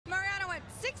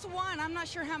6-1. I'm not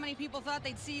sure how many people thought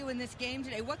they'd see you in this game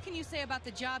today. What can you say about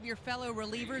the job your fellow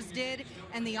relievers did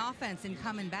and the offense in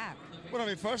coming back? Well, I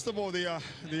mean, first of all, the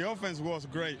offense was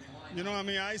great. You know, I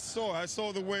mean, I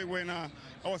saw the way when I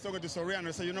was talking to Soriano.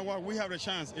 I said, you know what, we have a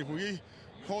chance. If we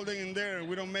holding in there and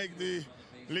we don't make the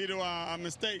little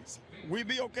mistakes, we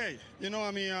be okay. You know,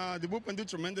 I mean, the bullpen did a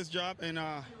tremendous job, and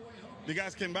the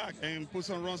guys came back and put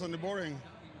some runs on the board, and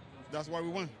that's why we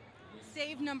won.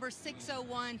 Save number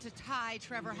 601 to tie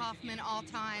Trevor Hoffman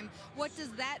all-time. What does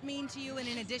that mean to you, and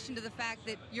in addition to the fact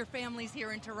that your family's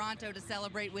here in Toronto to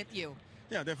celebrate with you?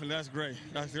 Yeah, definitely. That's great.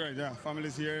 That's great. Yeah,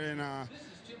 family's here, and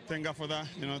thank God for that.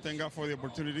 You know, thank God for the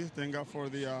opportunity. Thank God for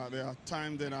the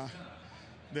time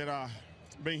that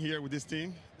being here with this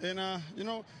team. And you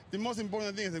know, the most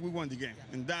important thing is that we won the game,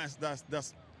 and that's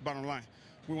bottom line.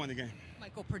 We won the game.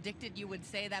 Michael predicted you would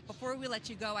say that. Before we let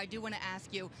you go, I do want to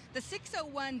ask you, the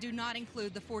 601 do not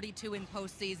include the 42 in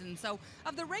postseason. So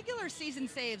of the regular season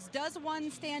saves, does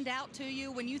one stand out to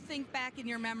you when you think back in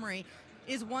your memory?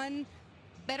 Is one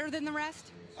better than the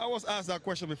rest? I was asked that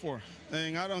question before,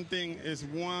 and I don't think it's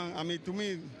one. I mean, to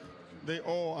me, they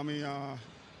all, I mean,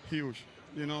 huge.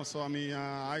 You know, so I mean,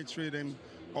 I treat them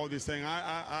all the same.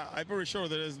 I'm pretty sure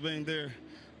there has been there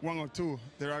one or two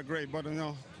that are great, but you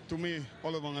know, to me,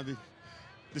 all of them are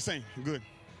the same, good.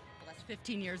 Well, that's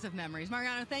 15 years of memories.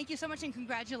 Mariano, thank you so much and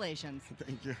congratulations.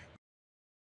 Thank you.